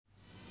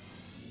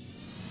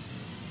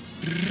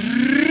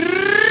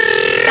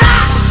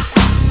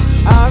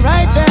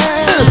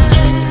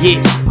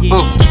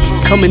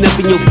coming up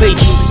in your face.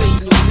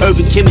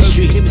 Urban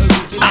chemistry.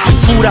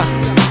 Afura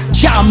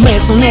Jah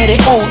Mason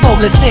R.o,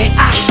 doble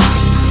C-A.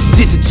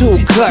 Digital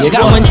cut.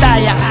 Llegamos en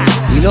talla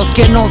y los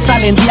que no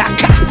salen de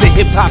acá. It's a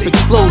hip hop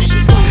explosion.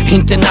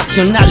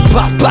 Internacional,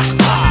 papá.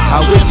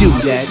 How we do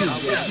that?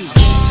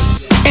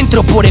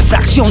 Entro por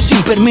infracción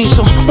sin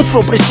permiso, un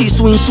flow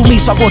preciso,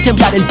 insumiso, hago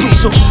temblar el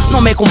piso.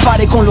 No me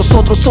compare con los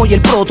otros, soy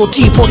el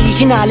prototipo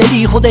original, el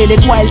hijo del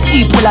igual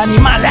tipo, el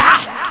animal.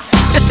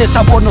 Este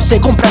sabor no se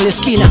compra en la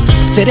esquina,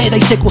 se hereda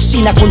y se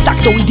cocina,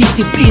 contacto y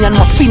disciplina.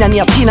 No afinan ni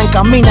atinan,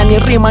 caminan ni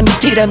riman ni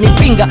tiran ni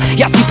pinga.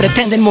 Y así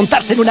pretenden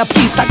montarse en una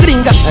pista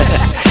gringa.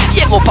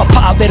 Llego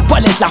papá a ver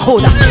cuál es la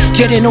joda.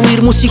 Quieren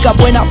oír música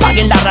buena,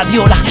 apaguen la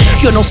radiola.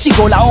 Yo no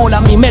sigo la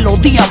ola, mi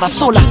melodía va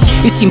sola.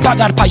 Y sin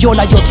pagar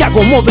payola yo te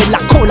hago mover la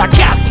cola.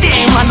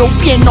 Goddamn, a lo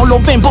bien no lo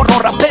ven, borro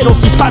raperos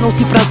hispanos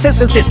y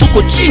franceses de tu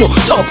cochino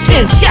top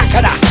 10,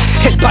 siácara.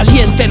 El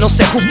valiente no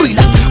se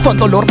jubila,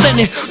 cuando lo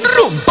ordene,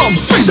 rompan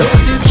fila.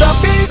 It's a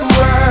big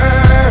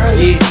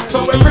world, Yeah. so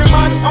every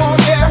man out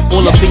there,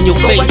 All up in your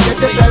go and face. get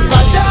yourself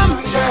a damn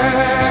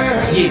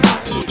girl. Yeah.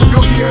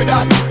 You hear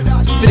that?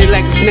 Spit it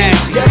like a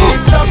smash. Yes,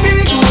 it's a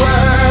big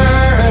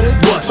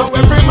world. What? So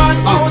every man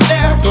out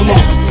there, Come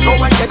on. go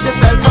and get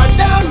yourself a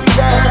damn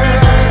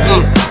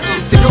girl.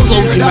 It's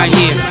explosion right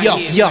here.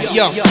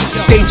 Yo.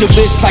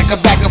 Dangerous like a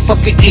bag of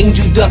fucking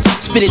angel dust.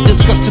 Spit it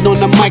disgusting on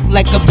the mic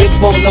like a big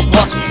ball of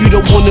us. You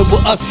don't want it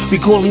with us, we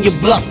calling you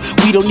bluff.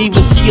 We don't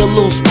even see a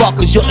little spark,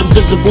 cause you're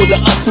invisible to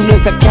us. Soon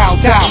as I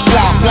kowtow,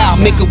 plow,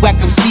 make a whack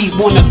MC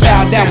wanna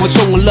bow down. We're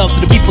showing love to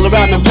the people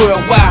around the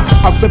world. Wow,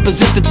 I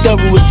represent the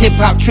thoroughest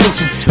hip-hop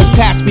trenches. Let's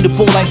pass me the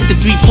ball, I hit the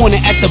three-pointer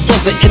at the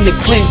buzzer in the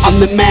clinch. I'm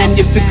the man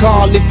if you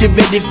call, if you're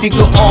ready,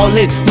 figure all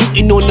in.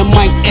 Mutant on the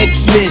mic,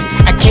 X-Men.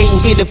 I can't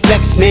hit the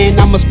flex, man.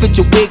 I'ma split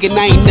your wig and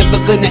I ain't never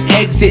gonna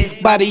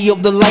exit. Body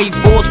of the light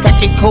force,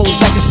 cracking codes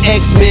like it's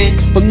X-Men.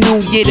 From New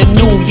Year to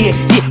New Year,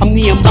 yeah, I'm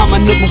the Obama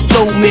number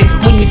flow, man.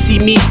 When you see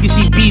me, you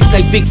see beats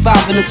like Big Five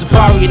in a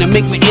safari. And I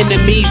make my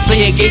enemies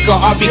play a game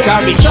called Harvey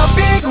Curry. It's a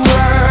big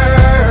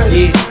world,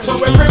 Yeah. so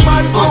every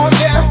man out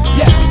there,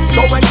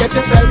 go and get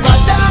yourself a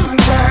damn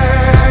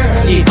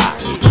girl. Yeah.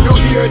 You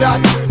hear that?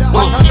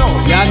 What I know?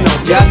 Yeah, I know.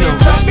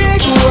 It's a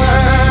big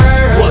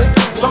world. What?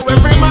 So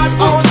every man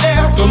out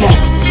there, Come on.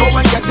 go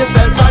and get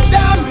yourself a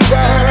damn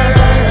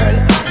girl.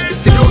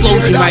 It's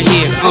explosion right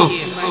here.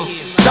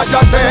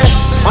 Jah say,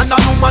 man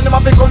and woman them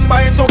have to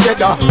combine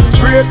together.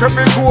 Break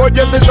every code,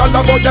 yes, it's all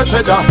about the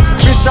cheddar.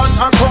 Mission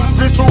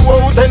accomplished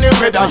throughout any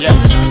weather, yeah.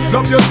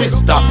 Love your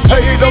sister,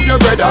 hey, love your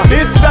brother.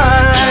 This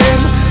time,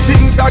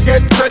 things I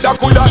get cheddar.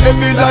 Coulda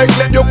heavy like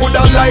lead, you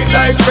coulda light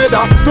like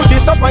feather. To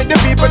disappoint the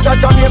people, Jah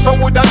Mason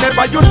woulda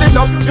never. You see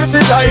love, you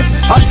see life,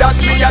 and that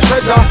be a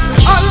treasure.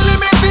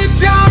 Unlimited,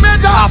 can't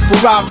measure.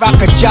 Afura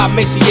Jah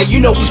Mason, yeah, you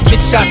know we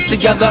spit shots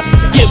together.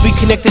 Yeah, we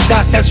connect the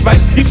dots, that's right,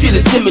 you feel the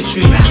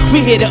symmetry.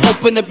 We here to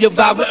open up your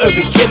vibe with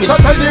urban So chemistry.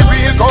 tell the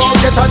real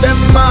go-getter them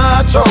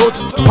march out.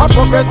 A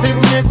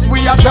progressiveness we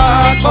a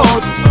talk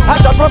about. I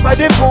shall provide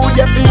the food,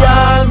 yes, the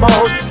all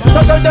mouth. So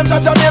tell them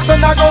that Jah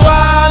Mason I go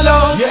all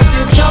out. Yes,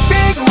 it's a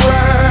big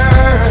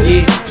world.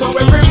 Yeah. So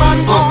every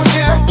man out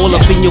there, All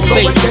up in your go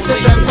face. and get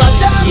yourself a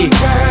damn Yeah.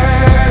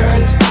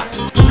 girl.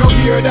 You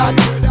hear that?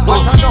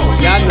 What I know?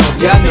 Yeah, I know.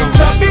 It's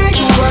a big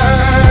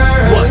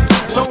world. What?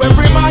 So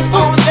every man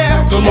out there,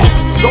 Come on.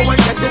 go and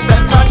get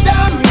yourself a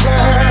damn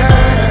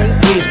girl.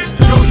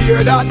 Yeah. You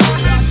hear that?